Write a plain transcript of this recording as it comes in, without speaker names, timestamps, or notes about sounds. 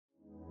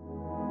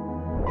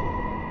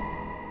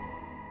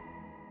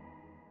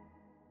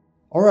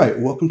All right,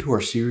 welcome to our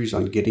series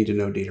on getting to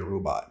know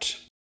DataRobot.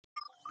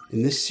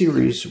 In this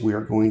series, we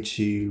are going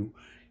to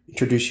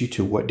introduce you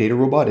to what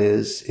DataRobot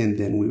is, and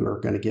then we are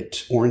going to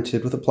get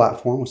oriented with the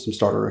platform with some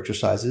starter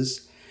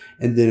exercises.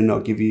 And then I'll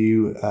give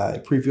you a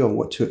preview of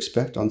what to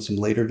expect on some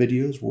later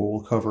videos where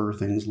we'll cover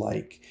things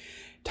like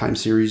time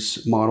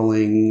series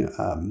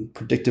modeling,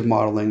 predictive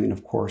modeling, and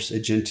of course,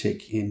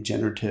 agentic and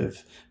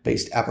generative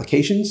based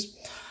applications.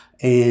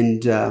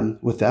 And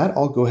with that,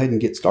 I'll go ahead and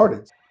get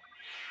started.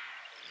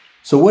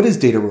 So what is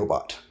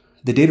DataRobot?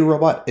 The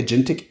DataRobot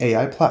agentic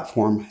AI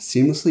platform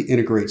seamlessly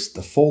integrates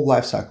the full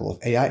lifecycle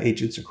of AI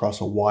agents across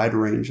a wide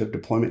range of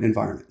deployment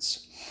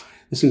environments.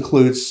 This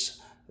includes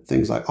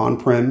things like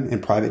on-prem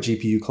and private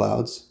GPU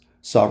clouds,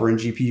 sovereign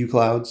GPU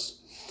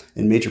clouds,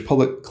 and major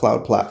public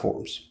cloud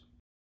platforms.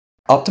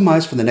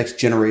 Optimized for the next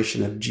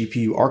generation of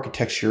GPU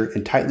architecture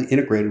and tightly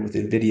integrated with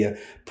NVIDIA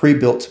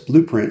pre-built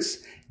blueprints,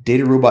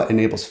 DataRobot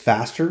enables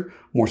faster,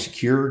 more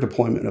secure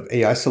deployment of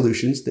AI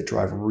solutions that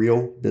drive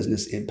real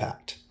business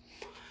impact.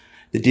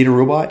 The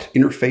DataRobot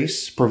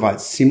interface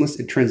provides seamless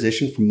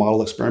transition from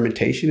model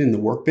experimentation in the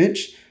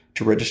workbench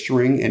to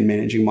registering and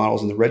managing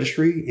models in the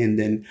registry, and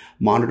then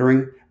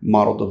monitoring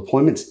model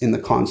deployments in the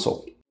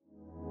console.